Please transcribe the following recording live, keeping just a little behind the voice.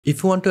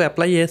If you want to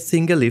apply a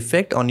single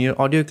effect on your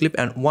audio clip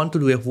and want to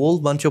do a whole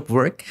bunch of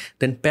work,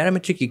 then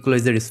Parametric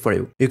Equalizer is for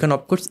you. You can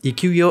of course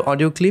EQ your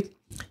audio clip.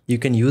 You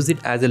can use it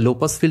as a low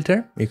pass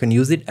filter. You can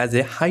use it as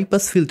a high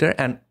pass filter,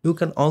 and you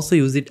can also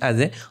use it as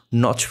a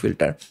notch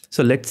filter.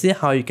 So let's see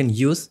how you can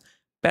use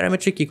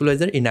Parametric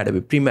Equalizer in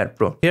Adobe Premiere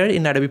Pro. Here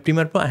in Adobe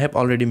Premiere Pro, I have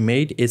already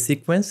made a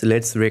sequence.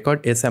 Let's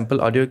record a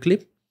sample audio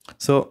clip.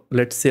 So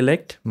let's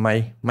select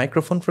my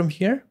microphone from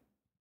here.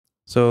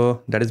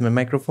 So that is my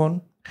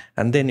microphone.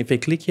 And then if I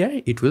click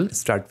here, it will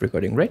start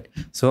recording, right?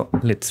 So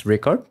let's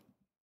record.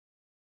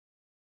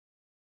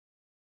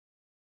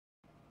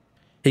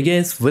 Hey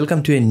guys,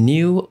 welcome to a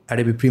new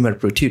Adobe Premiere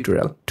Pro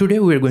tutorial. Today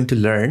we are going to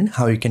learn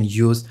how you can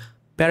use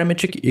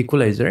Parametric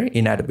Equalizer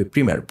in Adobe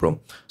Premiere Pro.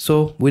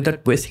 So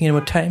without wasting any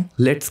more time,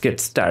 let's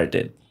get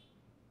started.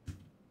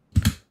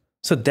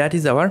 So that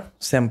is our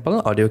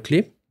sample audio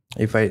clip.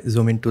 If I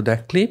zoom into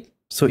that clip,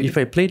 so if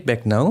I play it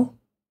back now.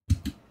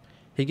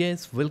 Hey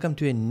guys, welcome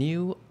to a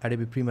new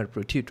Adobe Premiere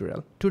Pro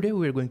tutorial. Today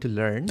we are going to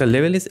learn, the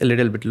level is a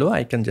little bit low,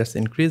 I can just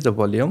increase the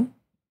volume,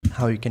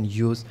 how you can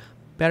use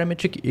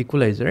Parametric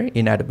Equalizer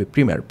in Adobe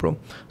Premiere Pro.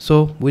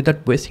 So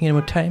without wasting any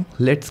more time,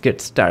 let's get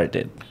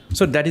started.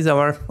 So that is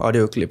our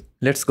audio clip.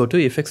 Let's go to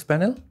effects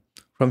panel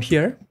from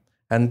here,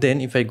 and then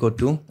if I go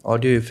to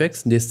audio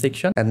effects, this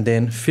section, and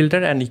then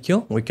filter and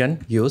EQ, we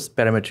can use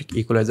Parametric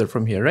Equalizer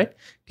from here, right?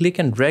 Click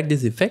and drag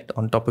this effect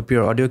on top of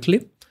your audio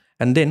clip,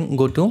 and then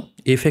go to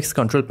effects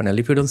control panel.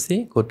 If you don't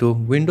see, go to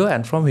window,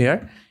 and from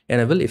here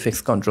enable effects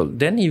control.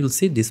 Then you will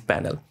see this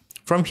panel.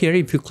 From here,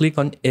 if you click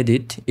on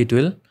edit, it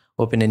will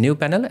open a new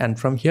panel, and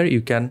from here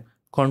you can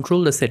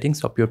control the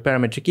settings of your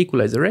Parametric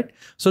Equalizer, right?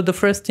 So the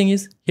first thing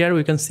is here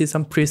we can see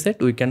some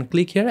preset. We can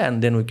click here,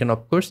 and then we can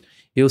of course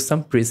use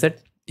some preset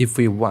if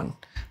we want,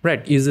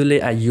 right?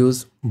 Usually I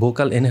use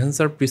vocal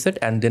enhancer preset,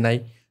 and then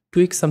I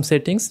tweak some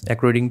settings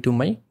according to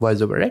my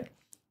voiceover, right?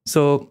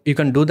 So you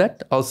can do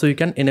that. Also you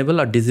can enable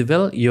or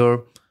disable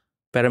your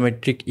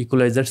Parametric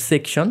Equalizer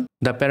section.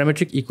 The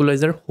Parametric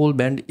Equalizer whole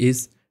band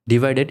is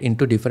divided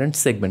into different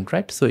segments,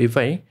 right? So if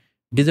I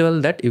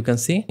disable that, you can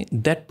see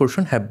that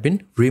portion have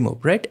been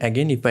removed, right?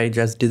 Again, if I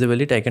just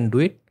disable it, I can do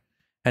it,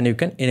 and you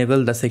can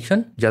enable the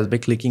section just by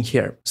clicking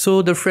here.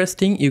 So the first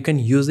thing, you can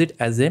use it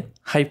as a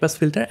high pass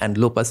filter and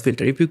low pass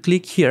filter. If you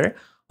click here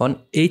on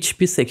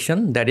HP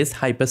section, that is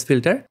high pass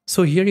filter.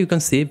 So here you can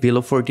see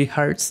below 40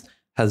 Hz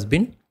has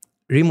been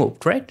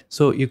removed, right?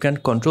 So you can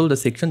control the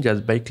section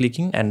just by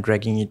clicking and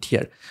dragging it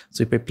here.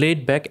 So if I play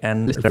it back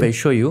and if I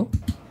show you,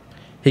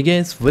 hey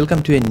guys,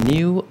 welcome to a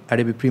new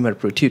Adobe Premiere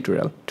Pro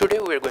tutorial. Today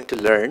we are going to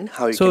learn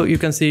how you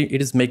can see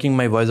it is making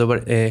my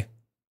voiceover a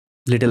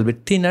little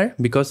bit thinner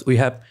because we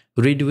have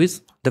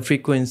reduced the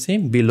frequency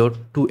below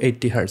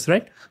 280 Hz,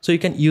 right? So you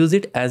can use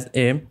it as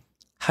a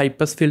high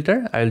pass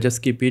filter. I'll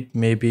just keep it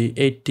maybe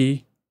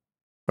 80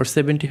 or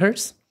 70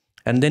 Hz,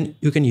 and then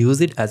you can use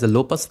it as a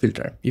low pass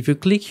filter. If you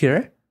click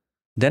here,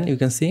 then you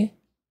can see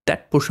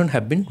that portion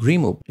have been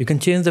removed. You can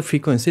change the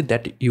frequency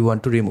that you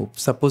want to remove.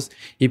 Suppose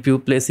if you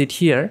place it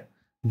here,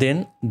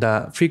 then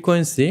the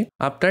frequency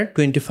after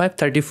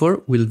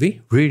 2534 will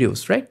be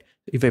reduced, right?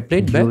 If I play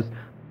it back,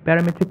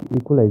 Parametric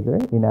Equalizer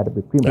in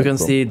Adobe Premiere Pro, you can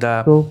see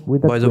the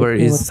voiceover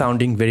is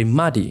sounding very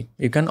muddy.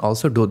 You can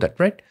also do that,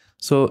 right?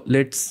 So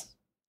let's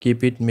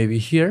keep it maybe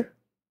here,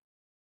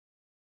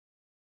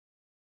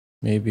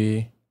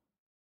 maybe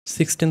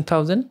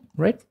 16,000,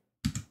 right?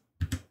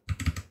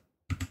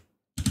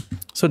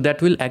 So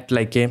that will act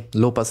like a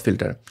low pass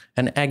filter.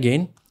 And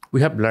again, we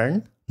have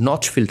learned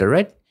notch filter,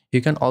 right? You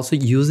can also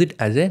use it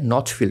as a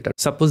notch filter.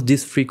 Suppose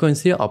this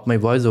frequency of my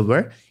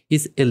voiceover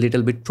is a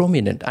little bit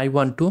prominent. I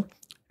want to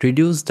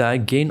reduce the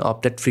gain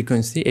of that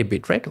frequency a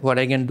bit, right? What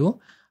I can do,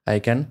 I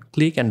can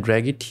click and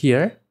drag it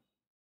here,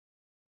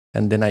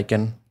 and then I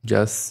can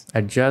just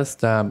adjust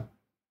the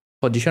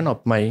position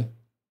of my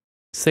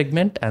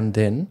segment, and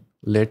then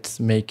let's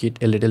make it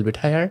a little bit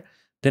higher.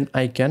 Then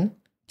I can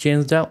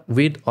change the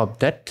width of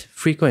that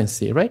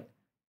frequency, right?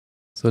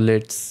 So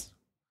let's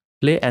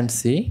play and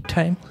see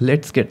time.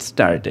 Let's get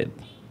started.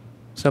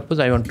 Suppose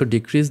I want to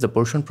decrease the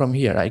portion from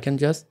here, I can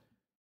just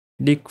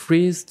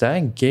decrease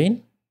the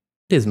gain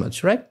this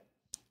much, right?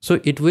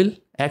 So it will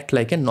act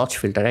like a notch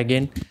filter.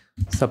 Again,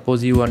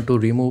 suppose you want to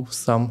remove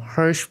some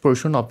harsh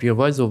portion of your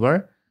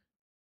voiceover,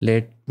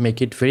 let's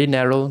make it very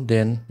narrow,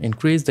 then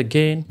increase the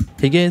gain.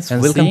 Hey guys,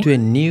 welcome to a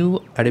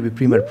new Adobe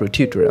Premiere Pro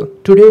tutorial.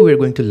 Today we are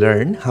going to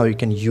learn how you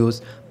can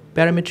use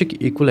Parametric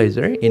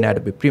Equalizer in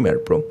Adobe Premiere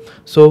Pro.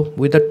 So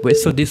without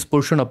waste, so this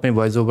portion of my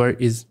voiceover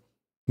is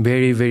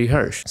very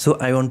harsh. So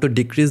I want to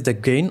decrease the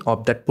gain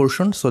of that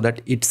portion so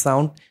that it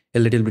sounds a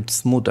little bit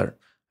smoother.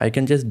 I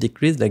can just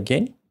decrease the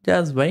gain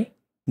just by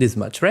this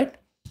much, right?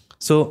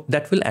 So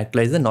that will act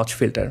like a notch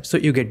filter. So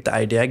you get the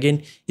idea.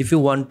 Again, if you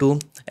want to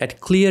add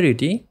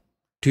clarity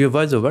to your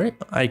voiceover,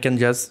 I can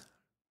just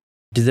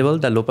disable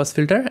the low pass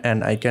filter,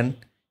 and I can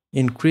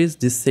increase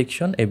this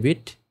section a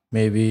bit,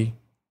 maybe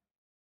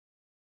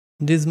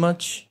this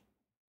much.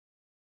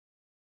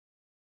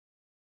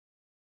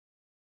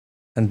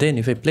 And then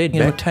if I play it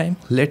back time,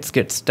 let's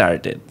get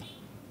started.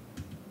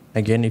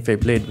 Again, if I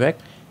play it back,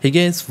 Hey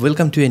guys,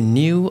 welcome to a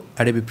new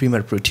Adobe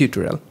Premiere Pro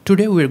tutorial.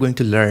 Today we are going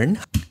to learn,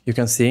 you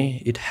can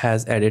see it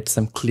has added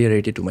some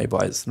clarity to my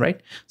voice, right?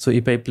 So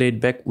if I play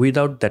it back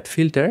without that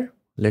filter,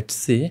 let's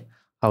see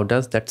how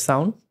does that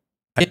sound.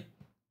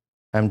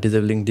 I'm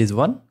disabling this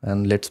one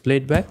and let's play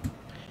it back.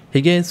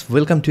 Hey guys,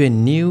 welcome to a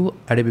new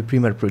Adobe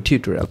Premiere Pro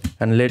tutorial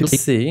and let's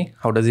see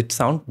how does it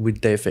sound with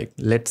the effect.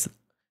 Let's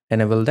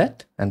enable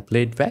that and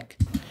play it back.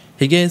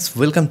 Hey guys,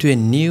 welcome to a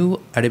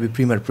new Adobe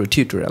Premiere Pro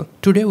tutorial.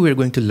 Today we are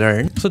going to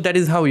learn, so that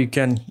is how you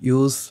can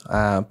use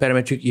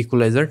Parametric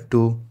Equalizer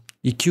to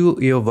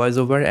EQ your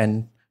voiceover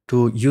and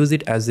to use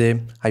it as a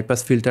high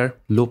pass filter,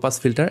 low pass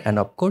filter, and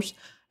of course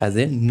as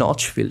a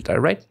notch filter,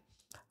 right?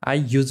 I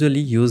usually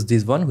use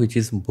this one, which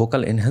is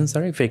vocal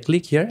enhancer. If I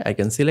click here, I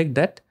can select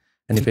that,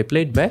 and if I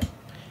play it back,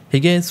 hey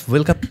guys,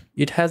 welcome.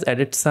 It has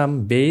added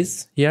some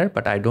bass here,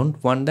 but I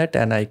don't want that,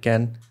 and I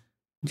can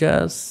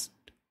just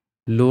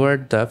lower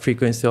the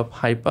frequency of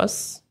high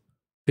pass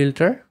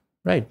filter,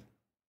 right?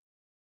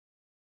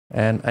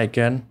 And I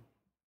can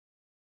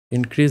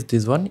increase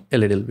this one a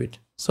little bit.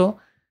 So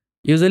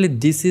usually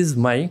this is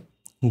my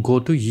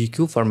go-to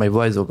EQ for my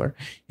voiceover.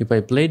 If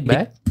I play it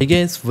back, hey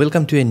guys,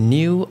 welcome to a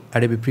new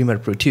Adobe Premiere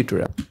Pro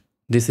tutorial.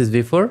 This is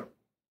before.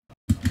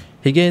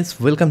 Hey guys,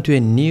 welcome to a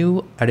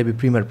new Adobe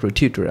Premiere Pro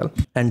tutorial,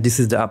 and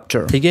this is the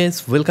after. Hey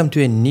guys, welcome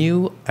to a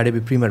new Adobe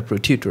Premiere Pro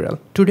tutorial.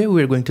 Today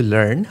we are going to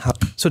learn how,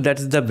 so that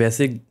is the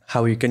basic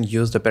how you can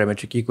use the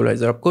Parametric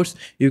Equalizer. Of course,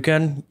 you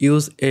can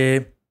use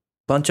a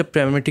bunch of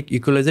Parametric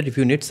Equalizer if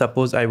you need.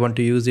 Suppose I want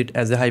to use it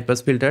as a high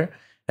pass filter.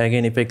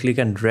 Again, if I click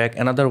and drag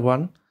another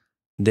one,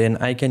 then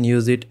I can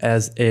use it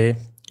as a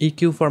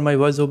EQ for my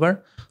voiceover.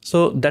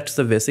 So that's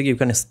the basic. You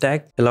can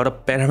stack a lot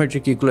of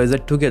Parametric Equalizer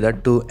together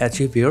to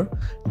achieve your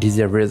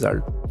desired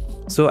result.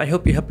 So I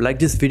hope you have liked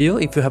this video.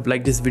 If you have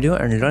liked this video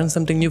and learned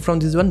something new from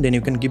this one, then you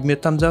can give me a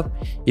thumbs up.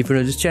 If you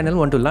know this channel,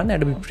 want to learn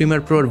Adobe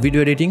Premiere Pro or video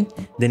editing,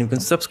 then you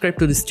can subscribe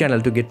to this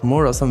channel to get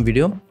more awesome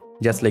video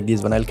just like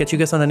this one. I'll catch you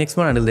guys on the next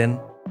one. Until then,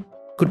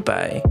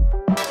 goodbye.